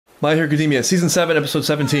My Hero Academia, Season 7, Episode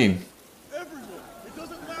 17.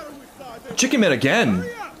 Chicken Man again!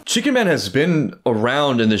 Chicken Man has been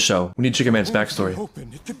around in this show. We need Chicken Man's backstory.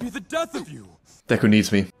 It could be the death of you. Deku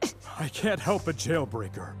needs me. I can't help a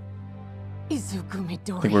jailbreaker. I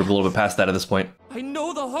think we're a little bit past that at this point. I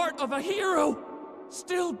know the heart of a hero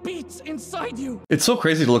still beats inside you. It's so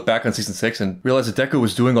crazy to look back on Season 6 and realize that Deku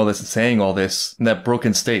was doing all this and saying all this in that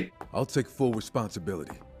broken state. I'll take full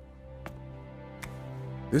responsibility.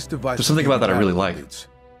 This device. There's something about that I really like.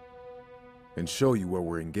 And show you where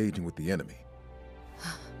we're engaging with the enemy.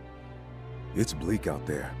 It's bleak out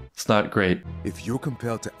there. It's not great. If you're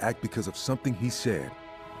compelled to act because of something he said,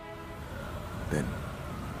 then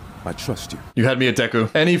I trust you. You had me at Deku.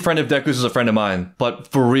 Any friend of Deku's is a friend of mine, but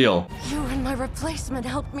for real. You and my replacement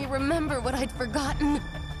helped me remember what I'd forgotten.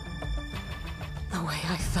 The way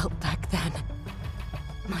I felt back then.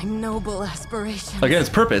 My noble aspirations. Again, it's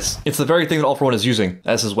purpose. It's the very thing that All For One is using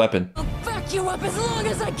as his weapon. I'll back you up as long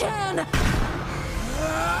as I can!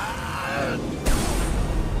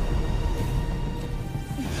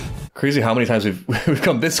 Crazy how many times we've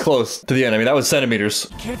come this close to the end. I mean, that was centimeters.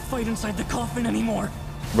 Can't fight inside the coffin anymore.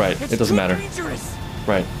 Right, it doesn't matter. Dangerous.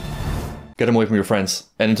 Right. Get him away from your friends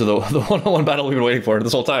and into the one-on-one battle we've been waiting for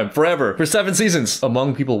this whole time. Forever. For 7 seasons.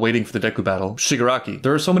 Among people waiting for the Deku battle, Shigaraki.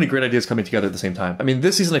 There are so many great ideas coming together at the same time. I mean,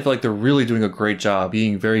 this season I feel like they're really doing a great job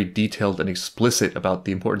being very detailed and explicit about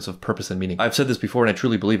the importance of purpose and meaning. I've said this before and I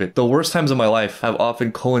truly believe it. The worst times of my life have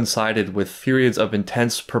often coincided with periods of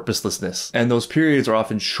intense purposelessness. And those periods are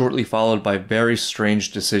often shortly followed by very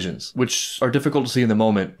strange decisions, which are difficult to see in the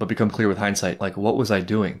moment, but become clear with hindsight. Like, what was I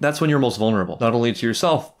doing? That's when you're most vulnerable. Not only to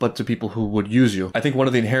yourself, but to people who would use you. I think one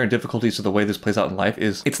of the inherent difficulties to the way this plays out in life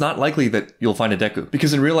is it's not likely that you'll find a Deku.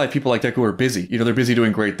 Because in real life, people like Deku are busy. You know, they're busy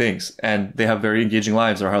doing great things and they have very engaging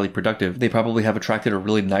lives. They're highly productive. They probably have attracted a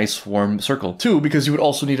really nice, warm circle. 2, because you would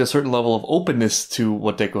also need a certain level of openness to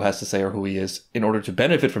what Deku has to say or who he is in order to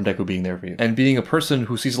benefit from Deku being there for you. And being a person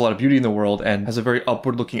who sees a lot of beauty in the world and has a very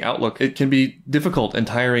upward looking outlook, it can be difficult and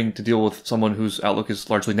tiring to deal with someone whose outlook is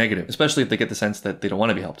largely negative, especially if they get the sense that they don't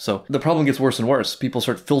want to be helped. So the problem gets worse and worse. People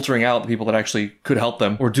start filtering out the people that actually could help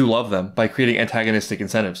them or do love them by creating antagonistic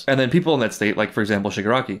incentives. And then people in that state, like for example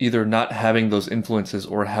Shigaraki, either not having those influences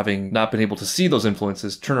or having not been able to see those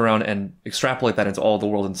influences, turn around and extrapolate that into all the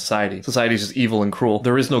world and society. Society is just evil and cruel.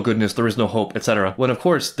 There is no goodness, there is no hope, etc. When of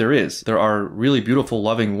course there is. There are really beautiful,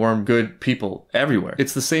 loving, warm, good people everywhere.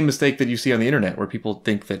 It's the same mistake that you see on the internet where people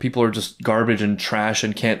think that people are just garbage and trash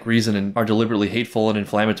and can't reason and are deliberately hateful and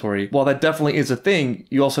inflammatory. While that definitely is a thing,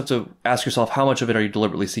 you also have to ask yourself how much of it are you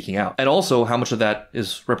deliberately seeking out? And also how much of that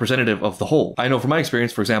is representative of the whole. I know from my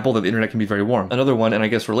experience, for example, that the internet can be very warm. Another one, and I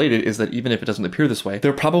guess related, is that even if it doesn't appear this way,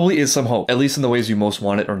 there probably is some hope, at least in the ways you most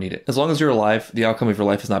want it or need it. As long as you're alive, the outcome of your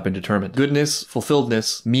life has not been determined. Goodness,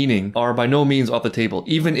 fulfilledness, meaning are by no means off the table,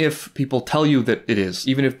 even if people tell you that it is,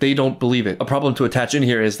 even if they don't believe it. A problem to attach in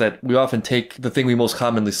here is that we often take the thing we most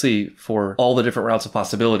commonly see for all the different routes of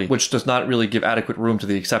possibility, which does not really give adequate room to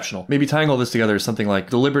the exceptional. Maybe tying all this together is something like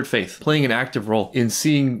deliberate faith, playing an active role in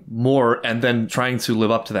seeing more and then trying to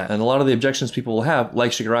live up to that. And a lot of the objections people will have,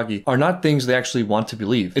 like Shigaraki, are not things they actually want to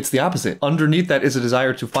believe. It's the opposite. Underneath that is a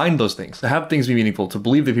desire to find those things, to have things be meaningful, to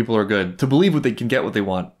believe that people are good, to believe what they can get what they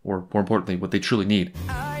want, or more importantly, what they truly need.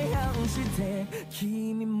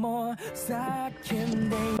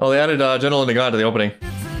 Oh, they added Gentle and God to the opening.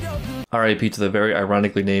 R.I.P. to the very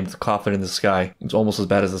ironically named coffin in the sky. It's almost as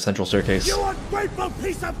bad as the central staircase. You ungrateful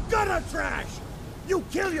piece of gutter trash! You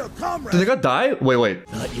kill your comrade! Did the god die? Wait.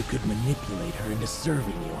 Thought you could manipulate her into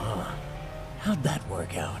serving you, huh? How'd that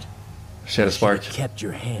work out? She had a spark. You kept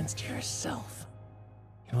your hands to yourself.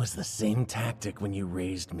 It was the same tactic when you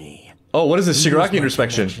raised me. Oh, what is this Shigaraki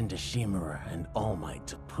introspection? To Shimura and All Might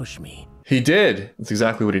to push me. He did. That's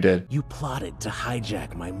exactly what he did. You plotted to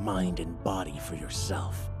hijack my mind and body for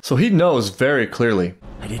yourself. So he knows very clearly.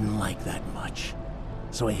 I didn't like that much,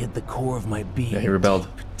 so I hid the core of my being. Yeah, he rebelled.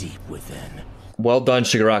 Deep within. Well done,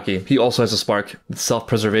 Shigaraki. He also has a spark. It's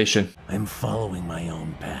self-preservation. I'm following my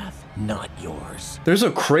own path, not yours. There's a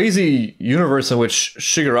crazy universe in which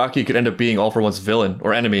Shigaraki could end up being All For One's villain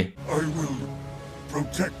or enemy. I will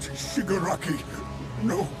protect Shigaraki.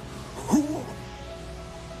 No. Who?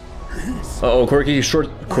 Uh-oh,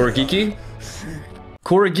 Kurogiki?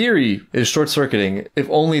 Kurogiri is short-circuiting. If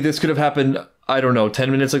only this could have happened, I don't know, 10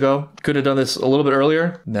 minutes ago? Could have done this a little bit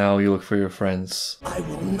earlier? Now you look for your friends. I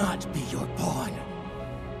will not be your pawn.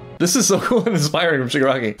 This is so cool and inspiring from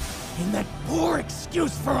Shigaraki. In that poor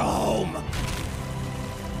excuse for a home.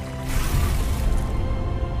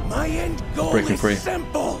 My end goal is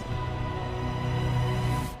simple.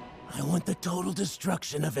 I want the total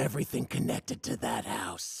destruction of everything connected to that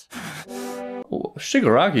house. Well,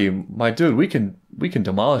 Shigaraki, my dude, we can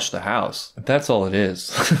demolish the house. That's all it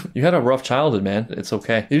is. You had a rough childhood, man. It's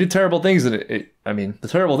okay. You did terrible things, and I mean, the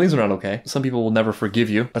terrible things are not okay. Some people will never forgive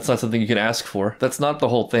you. That's not something you can ask for. That's not the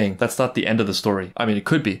whole thing. That's not the end of the story. I mean, it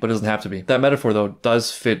could be, but it doesn't have to be. That metaphor, though,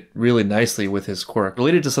 does fit really nicely with his quirk.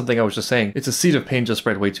 Related to something I was just saying, it's a seed of pain just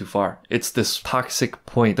spread way too far. It's this toxic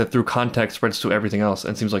point that through contact spreads to everything else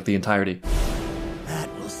and seems like the entirety. That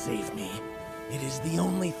will save me. It is the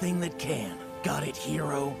only thing that can. Got it,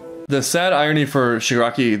 hero? The sad irony for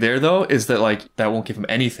Shigaraki there, though, is that, like, that won't give him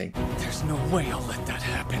anything. There's no way I'll let that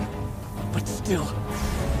happen. But still,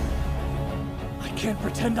 I can't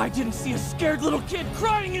pretend I didn't see a scared little kid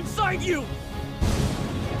crying inside you!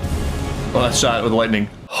 Oh, that shot with lightning.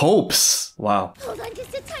 Hopes! Wow. Hold on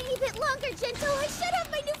just a tiny bit longer, Gentle. I should have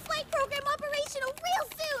my new flight program operational real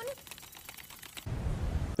soon.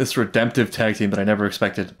 This redemptive tag team that I never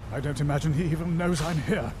expected. I don't imagine he even knows I'm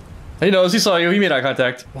here. He knows, he saw you, he made eye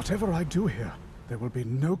contact. Whatever I do here, there will be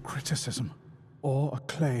no criticism or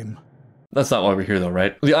acclaim. That's not why we're here, though,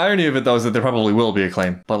 right? The irony of it, though, is that there probably will be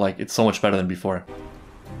acclaim, but, like, it's so much better than before.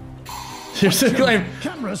 Here's the acclaim!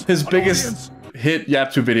 Cameras, His an biggest audience. hit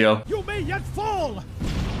Yaptu video. You may yet fall!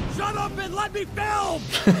 Shut up and let me film!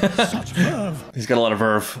 Such verve. He's got a lot of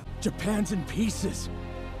verve. Japan's in pieces,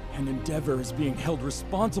 and Endeavor is being held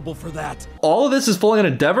responsible for that. All of this is falling on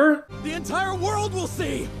Endeavor? The entire world will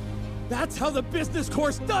see! That's how the business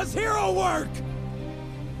course does hero work!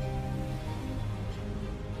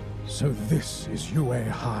 So this is UA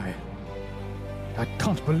High. I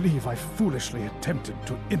can't believe I foolishly attempted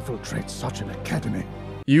to infiltrate such an academy.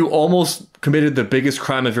 You almost committed the biggest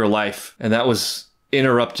crime of your life, and that was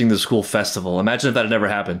interrupting the school festival. Imagine if that had never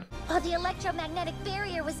happened. While the electromagnetic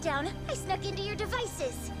barrier was down, I snuck into your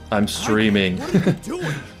devices. I'm streaming. What are you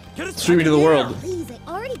doing? Get us Streaming to the world. Please,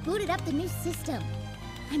 I already booted up the new system.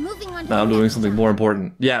 I'm moving on to Now I'm the doing next something job. more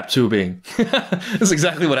important. Yeah, tubing. That's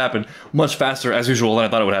exactly what happened. Much faster, as usual, than I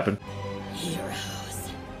thought it would happen. Heroes,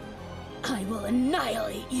 I will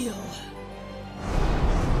annihilate you.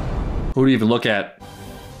 Who do you even look at?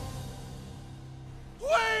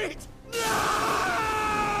 Wait!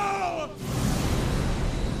 No!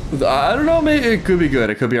 I don't know, maybe it could be good.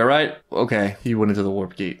 It could be alright. Okay, he went into the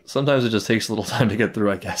warp gate. Sometimes it just takes a little time to get through,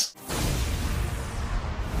 I guess.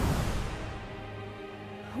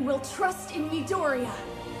 Will trust in Midoriya.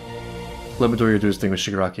 Let Midoriya do his thing with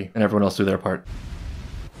Shigaraki, and everyone else do their part.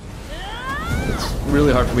 It's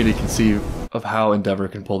really hard for me to conceive of how Endeavor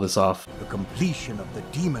can pull this off. The completion of the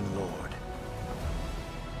Demon Lord.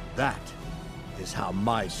 That is how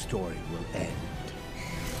my story will end.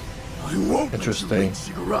 I won't Interesting. let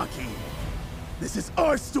you win, Shigaraki. This is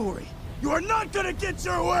our story. You are not gonna get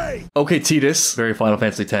your way! Okay, Tidus, very Final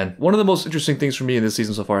Fantasy X. One of the most interesting things for me in this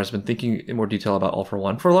season so far has been thinking in more detail about All for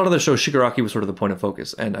One. For a lot of the show, Shigaraki was sort of the point of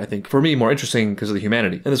focus, and I think for me more interesting because of the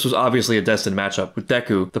humanity. And this was obviously a destined matchup with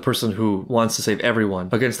Deku, the person who wants to save everyone,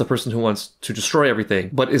 against the person who wants to destroy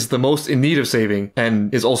everything, but is the most in need of saving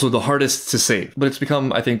and is also the hardest to save. But it's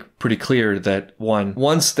become, I think, pretty clear that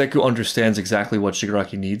once Deku understands exactly what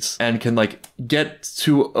Shigaraki needs and can like get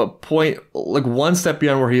to a point like one step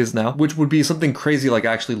beyond where he is now, which would be something crazy like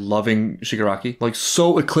actually loving Shigaraki, like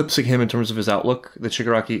so eclipsing him in terms of his outlook that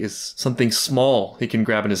Shigaraki is something small he can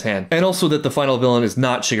grab in his hand. And also that the final villain is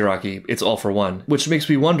not Shigaraki, it's All for One, which makes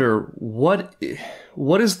me wonder what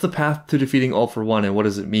is the path to defeating All for One and what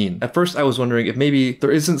does it mean? At first I was wondering if maybe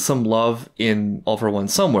there isn't some love in All for One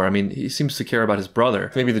somewhere. I mean, he seems to care about his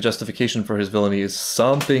brother. Maybe the justification for his villainy is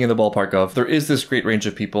something in the ballpark of there is this great range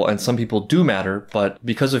of people and some people do matter, but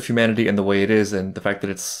because of humanity and the way it is and the fact that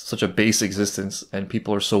it's such a base existence and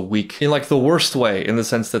people are so weak in like the worst way, in the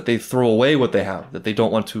sense that they throw away what they have, that they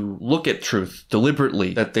don't want to look at truth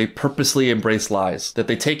deliberately, that they purposely embrace lies, that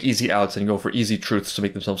they take easy outs and go for easy truths to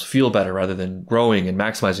make themselves feel better rather than growing and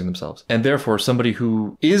maximizing themselves. And therefore, somebody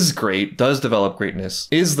who is great, does develop greatness,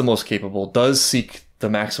 is the most capable, does seek the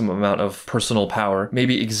maximum amount of personal power,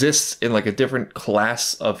 maybe exists in like a different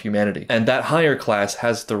class of humanity. And that higher class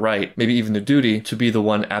has the right, maybe even the duty, to be the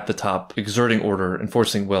one at the top, exerting order,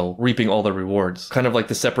 enforcing will, reaping all the rewards. Kind of like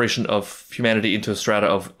the separation of humanity into a strata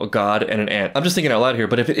of a god and an ant. I'm just thinking out loud here,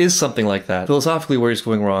 but if it is something like that, philosophically where he's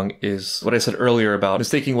going wrong is what I said earlier about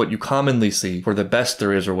mistaking what you commonly see for the best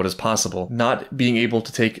there is or what is possible, not being able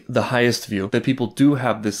to take the highest view, that people do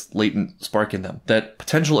have this latent spark in them, that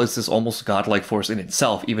potential is this almost godlike force in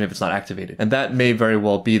itself, even if it's not activated. And that may very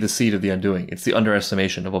well be the seed of the undoing. It's the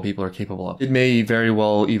underestimation of what people are capable of. It may very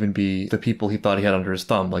well even be the people he thought he had under his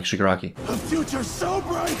thumb, like Shigaraki. A future so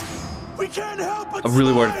bright, We can't help but I'm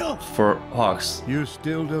really smile. worried for Hawks. You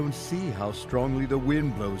still don't see how strongly the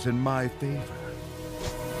wind blows in my favor.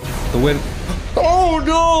 The wind. Oh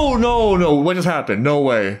no, no, no! What just happened? No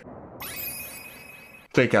way.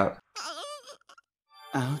 Fake out.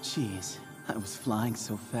 Oh, jeez. I was flying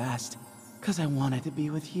so fast. Because I wanted to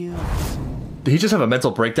be with you. Did he just have a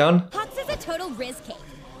mental breakdown? Hawks is a total riz cake.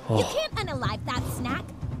 Oh. You can't unalive that snack.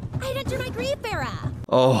 I'd enter my grief era.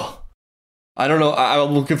 Oh. I don't know. I'm a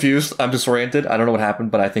little confused. I'm disoriented. I don't know what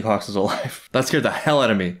happened, but I think Hawks is alive. That scared the hell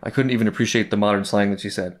out of me. I couldn't even appreciate the modern slang that she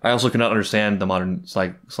said. I also could not understand the modern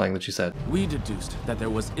slang that she said. We deduced that there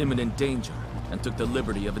was imminent danger and took the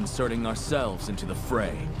liberty of inserting ourselves into the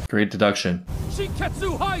fray. Great deduction.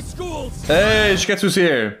 Shiketsu High Schools! Hey, Shiketsu's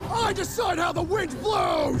here. I decide how the wind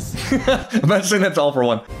blows! Imagine saying that's all for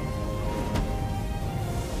one.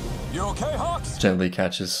 You okay, Hawks? Gently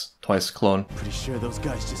catches twice clone. Pretty sure those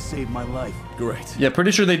guys just saved my life. Great. Yeah,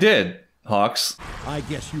 pretty sure they did, Hawks. I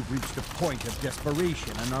guess you've reached a point of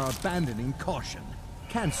desperation and are abandoning caution.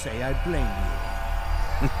 Can't say I blame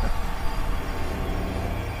you.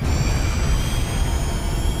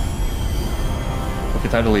 Okay,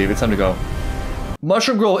 time to leave. It's time to go.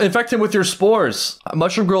 Mushroom Girl, infect him with your spores.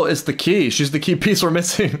 Mushroom Girl is the key. She's the key piece we're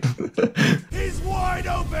missing. He's wide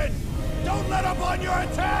open! Don't let up on your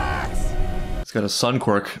attacks! He's got a sun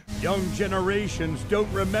quirk. Young generations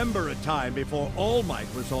don't remember a time before All Might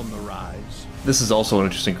was on the rise. This is also an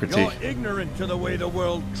interesting critique. You're ignorant to the way the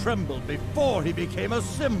world trembled before he became a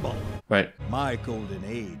symbol. Right. My golden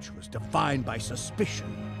age was defined by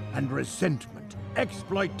suspicion and resentment,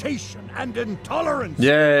 exploitation and intolerance.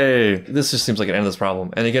 Yay! This just seems like an endless problem.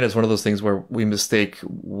 And again, it's one of those things where we mistake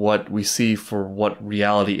what we see for what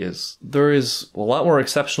reality is. There is a lot more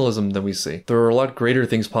exceptionalism than we see. There are a lot greater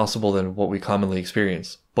things possible than what we commonly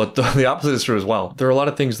experience. But the opposite is true as well. There are a lot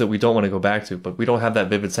of things that we don't want to go back to, but we don't have that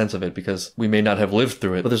vivid sense of it because we may not have lived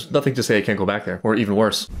through it. But there's nothing to say I can't go back there, or even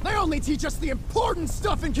worse. They only teach us the important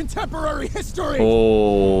stuff in contemporary history!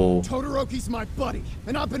 Oh. Todoroki's my buddy,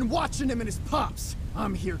 and I've been watching him and his pops.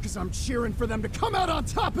 I'm here because I'm cheering for them to come out on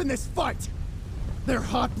top in this fight. Their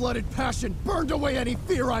hot-blooded passion burned away any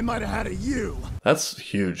fear I might have had of you. That's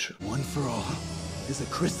huge. One for all is a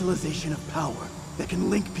crystallization of power that can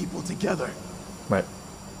link people together. Right.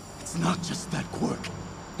 It's not just that quirk.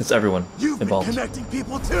 It's everyone You've involved. been connecting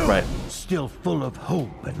people too. Right. Still full of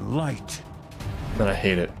hope and light. And I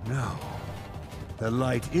hate it. No. The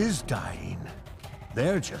light is dying.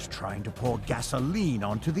 They're just trying to pour gasoline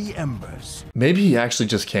onto the embers. Maybe he actually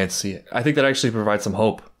just can't see it. I think that actually provides some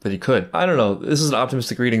hope that he could. I don't know. This is an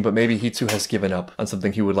optimistic reading, but maybe he too has given up on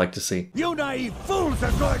something he would like to see. You naive fools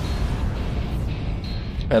are good.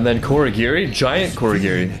 And then Korigiri, giant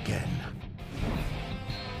Korigiri. Again.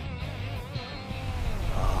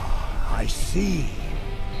 I see.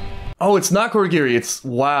 Oh, it's not Korigiri. It's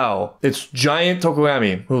wow. It's giant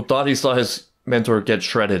Tokoyami who thought he saw his mentor get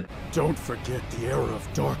shredded. Don't forget the era of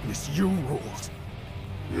darkness you ruled.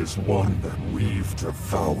 Is one that we've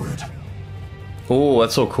devoured. Oh,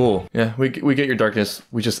 that's so cool. Yeah, we get your darkness.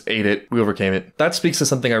 We just ate it. We overcame it. That speaks to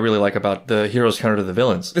something I really like about the heroes counter to the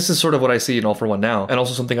villains. This is sort of what I see in All for One now, and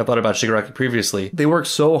also something I thought about Shigaraki previously. They work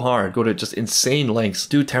so hard, go to just insane lengths,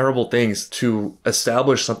 do terrible things to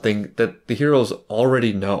establish something that the heroes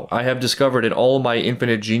already know. I have discovered in all my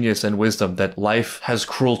infinite genius and wisdom that life has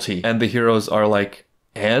cruelty, and the heroes are like,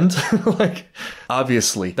 and? Like,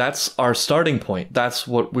 obviously, that's our starting point. That's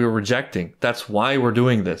what we're rejecting. That's why we're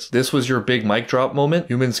doing this. This was your big mic drop moment.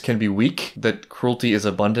 Humans can be weak, that cruelty is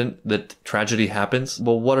abundant, that tragedy happens.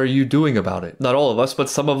 Well, what are you doing about it? Not all of us, but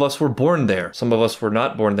some of us were born there. Some of us were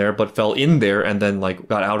not born there, but fell in there and then, like,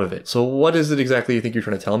 got out of it. So what is it exactly you think you're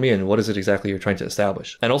trying to tell me, and what is it exactly you're trying to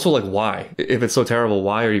establish? And also, like, why? If it's so terrible,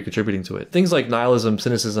 why are you contributing to it? Things like nihilism,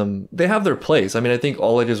 cynicism, they have their place. I mean, I think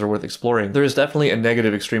all ideas are worth exploring. There is definitely a negative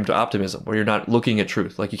extreme to optimism, where you're not looking at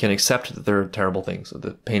truth. Like, you can accept that there are terrible things, or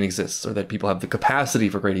that pain exists, or that people have the capacity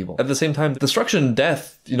for great evil. At the same time, destruction and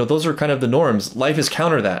death, you know, those are kind of the norms. Life is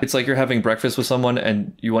counter that. It's like you're having breakfast with someone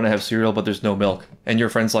and you want to have cereal, but there's no milk. And your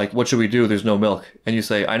friend's like, what should we do? There's no milk. And you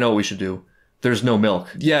say, I know what we should do. There's no milk.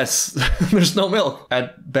 Yes, there's no milk.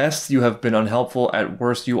 At best, you have been unhelpful. At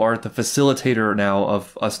worst, you are the facilitator now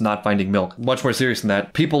of us not finding milk. Much more serious than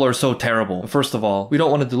that. People are so terrible. First of all, we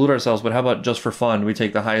don't want to delude ourselves, but how about just for fun, we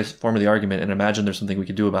take the highest form of the argument and imagine there's something we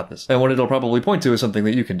can do about this. And what it'll probably point to is something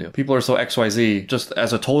that you can do. People are so XYZ, just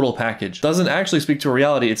as a total package. Doesn't actually speak to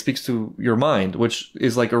reality, it speaks to your mind, which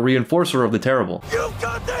is like a reinforcer of the terrible. You've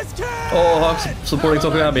got this, kid! Oh, Hawks supporting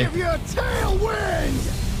Tokoyami. Give you a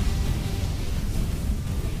tailwind!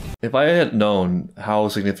 If I had known how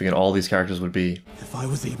significant all these characters would be. If I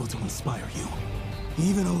was able to inspire you,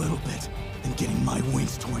 Even a little bit, and getting my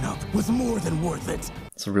wings torn up was more than worth it.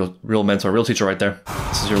 It's a real mentor, real teacher right there.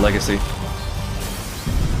 This is your legacy.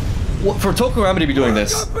 What, for Tokurama to be doing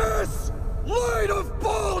this? Light of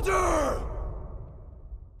Baldur!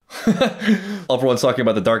 Everyone's talking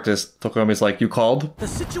about the darkness. Tokurami's like, you called? The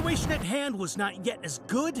situation at hand was not yet as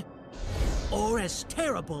good or as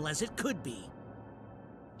terrible as it could be.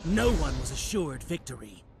 No one was assured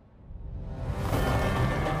victory.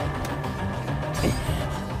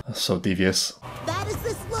 That's so devious. Bad as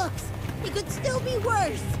this looks, it could still be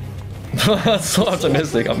worse. That's so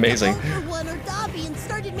optimistic. Amazing. One or Dobby and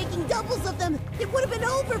started making doubles of them, it would have been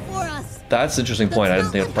over for us. That's an interesting point. I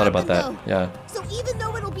didn't think I thought about that. Yeah. So even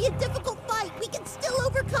though it'll be a difficult fight, we can still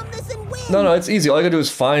overcome this and win. No, it's easy. All you gotta do is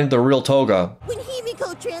find the real Toga. When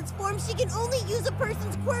Himiko transforms, she can only use a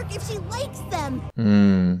person's quirk if she likes them.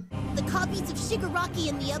 The copies of Shigaraki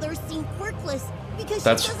and the others seem quirkless because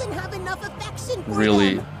she doesn't have enough affection for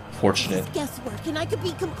them. Fortunate. It's guesswork, and I could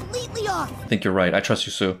be completely off. I think you're right. I trust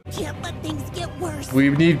you, Sue. Can't let things get worse.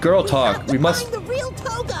 We need girl talk. We must find the real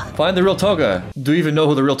Toga. Find the real Toga. Do you even know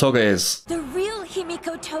who the real Toga is? The real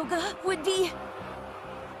Himiko Toga would be...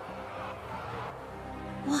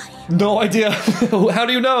 Why? No idea. How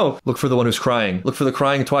do you know? Look for the one who's crying. Look for the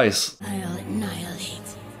crying twice. I'll annihilate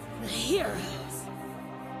the heroes.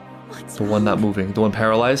 What's the one not moving. The one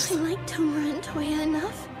paralyzed. I like Tomura and Toya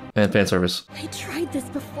enough. And fan service. I tried this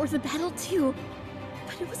before the battle too,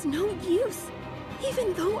 but it was no use.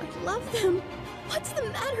 Even though I love them, what's the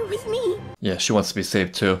matter with me? Yeah, she wants to be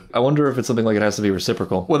saved too. I wonder if it's something like it has to be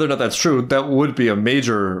reciprocal. Whether or not that's true, that would be a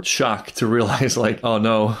major shock to realize like, oh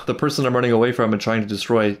no, the person I'm running away from and trying to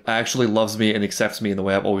destroy actually loves me and accepts me in the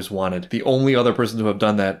way I've always wanted. The only other person to have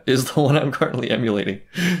done that is the one I'm currently emulating.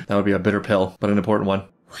 That would be a bitter pill, but an important one.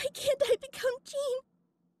 Why can't I become Jean?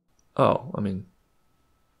 Oh, I mean...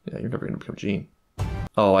 yeah, you're never gonna become Jean.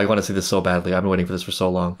 Oh, I want to see this so badly. I've been waiting for this for so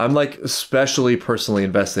long. I'm like especially personally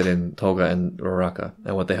invested in Toga and Uraraka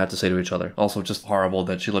and what they had to say to each other. Also just horrible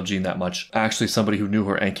that she loved Jean that much. Actually somebody who knew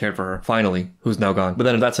her and cared for her, finally, who's now gone. But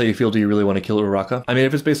then if that's how you feel, do you really want to kill Uraraka? I mean,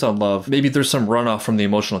 if it's based on love, maybe there's some runoff from the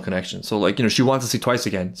emotional connection. So like, you know, she wants to see Twice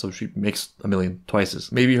again, so she makes a million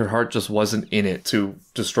Twices. Maybe her heart just wasn't in it to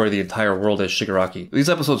destroy the entire world as Shigaraki. These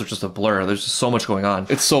episodes are just a blur. There's just so much going on.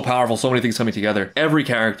 It's so powerful, so many things coming together. Every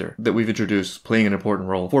character that we've introduced playing an important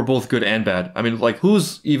role for both good and bad. I mean, like,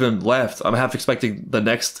 who's even left? I'm half expecting the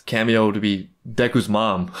next cameo to be Deku's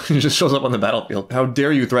mom. She just shows up on the battlefield. How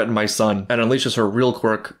dare you threaten my son? And unleashes her real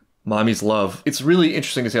quirk, Mommy's love. It's really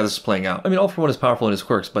interesting to see how this is playing out. I mean, All For One is powerful in his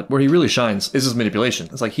quirks, but where he really shines is his manipulation.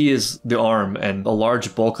 It's like he is the arm and a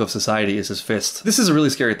large bulk of society is his fist. This is a really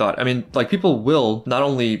scary thought. I mean, like, people will not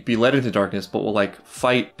only be led into darkness, but will like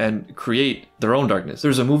fight and create their own darkness.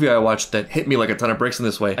 There's a movie I watched that hit me like a ton of bricks in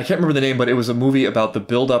this way. I can't remember the name, but it was a movie about the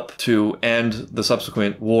build-up to and the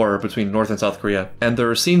subsequent war between North and South Korea. And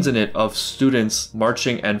there are scenes in it of students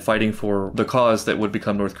marching and fighting for the cause that would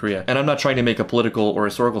become North Korea. And I'm not trying to make a political or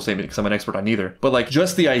historical statement because I'm an expert on neither. But like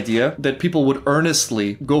just the idea that people would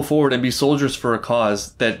earnestly go forward and be soldiers for a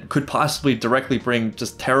cause that could possibly directly bring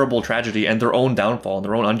just terrible tragedy and their own downfall and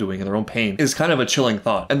their own undoing and their own pain is kind of a chilling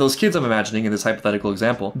thought. And those kids I'm imagining in this hypothetical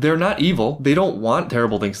example, they're not evil. They don't want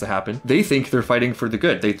terrible things to happen. They think they're fighting for the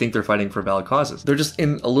good. They think they're fighting for valid causes. They're just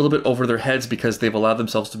in a little bit over their heads because they've allowed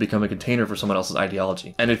themselves to become a container for someone else's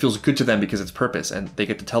ideology. And it feels good to them because it's purpose and they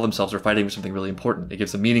get to tell themselves they're fighting for something really important. It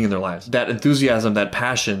gives them meaning in their lives. That enthusiasm, that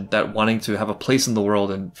passion, that wanting to have a place in the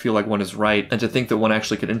world and feel like one is right and to think that one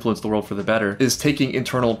actually could influence the world for the better is taking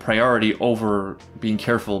internal priority over being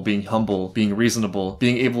careful, being humble, being reasonable,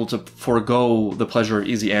 being able to forego the pleasure of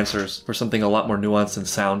easy answers for something a lot more nuanced and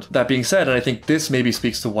sound. That being said, and I think this maybe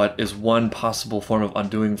speaks to what is one possible form of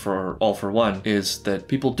undoing for All For One, is that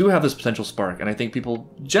people do have this potential spark, and I think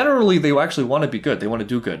people generally, they actually want to be good. They want to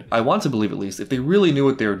do good. I want to believe, at least, if they really knew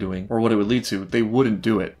what they were doing or what it would lead to, they wouldn't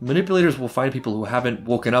do it. Manipulators will find people who haven't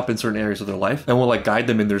woken up in certain areas of their life and will like guide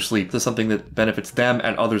them in their sleep to something that benefits them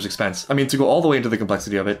at others' expense. I mean, to go all the way into the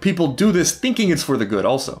complexity of it, people do this thinking it's for the good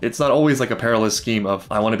also. It's not always like a perilous scheme of,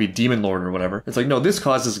 I want to be demon lord or whatever. It's like, no, this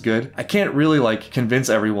cause is good. I can't really like convince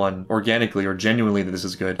everyone organically or genuinely that this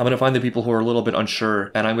is good. I'm going to find the people who are a little bit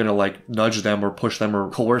unsure and I'm going to like nudge them or push them or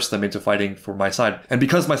coerce them into fighting for my side. And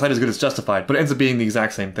because my side is good, it's justified, but it ends up being the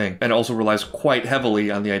exact same thing. And it also relies quite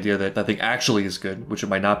heavily on the idea that that thing actually is good, which it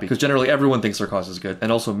might not be. Because generally everyone thinks their cause is good.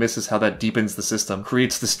 And also also misses how that deepens the system,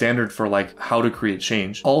 creates the standard for like how to create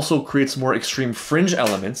change, also creates more extreme fringe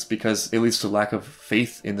elements because it leads to lack of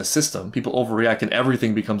faith in the system. People overreact and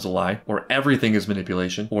everything becomes a lie, or everything is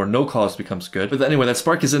manipulation, or no cause becomes good. But anyway, that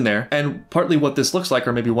spark is in there, and partly what this looks like,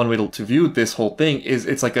 or maybe one way to view this whole thing, is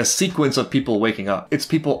it's like a sequence of people waking up. It's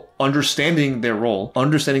people understanding their role,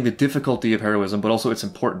 understanding the difficulty of heroism, but also its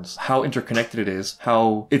importance, how interconnected it is,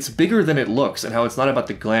 how it's bigger than it looks, and how it's not about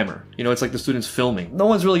the glamour. You know, it's like the students filming. No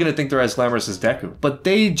one's really going to think they're as glamorous as Deku, but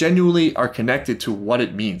they genuinely are connected to what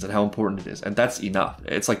it means and how important it is, and that's enough.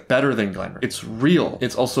 It's like better than glamour. It's real.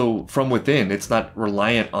 It's also from within. It's not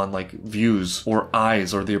reliant on like views or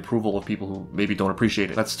eyes or the approval of people who maybe don't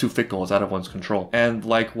appreciate it. That's too fickle. It's out of one's control. And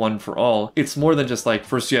like One for All, it's more than just like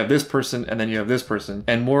first you have this person and then you have this person,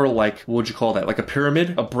 and more like, what would you call that? Like a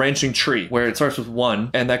pyramid, a branching tree where it starts with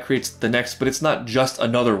one and that creates the next, but it's not just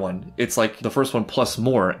another one. It's like the first one plus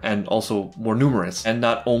more, and also more numerous. And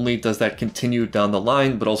not only does that continue down the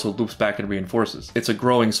line, but also loops back and reinforces. It's a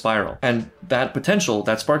growing spiral. And that potential,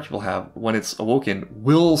 that spark people have when it's awoken,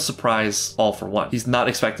 will surprise All for One. He's not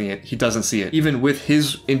expecting it. He doesn't see it. Even with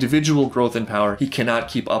his individual growth and power, he cannot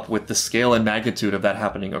keep up with the scale and magnitude of that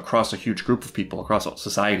happening across a huge group of people, across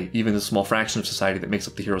society, even the small fraction of society that makes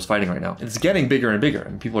up the heroes fighting right now. And it's getting bigger and bigger,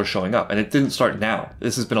 and people are showing up. And it didn't start now.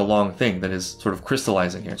 This has been a long thing that is sort of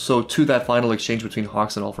crystallizing here. So to that final exchange between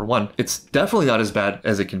Hawks and All for One, it's definitely not as bad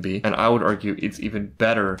as it can be, and I would argue it's even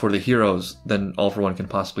better for the heroes than All for One can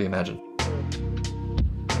possibly imagine.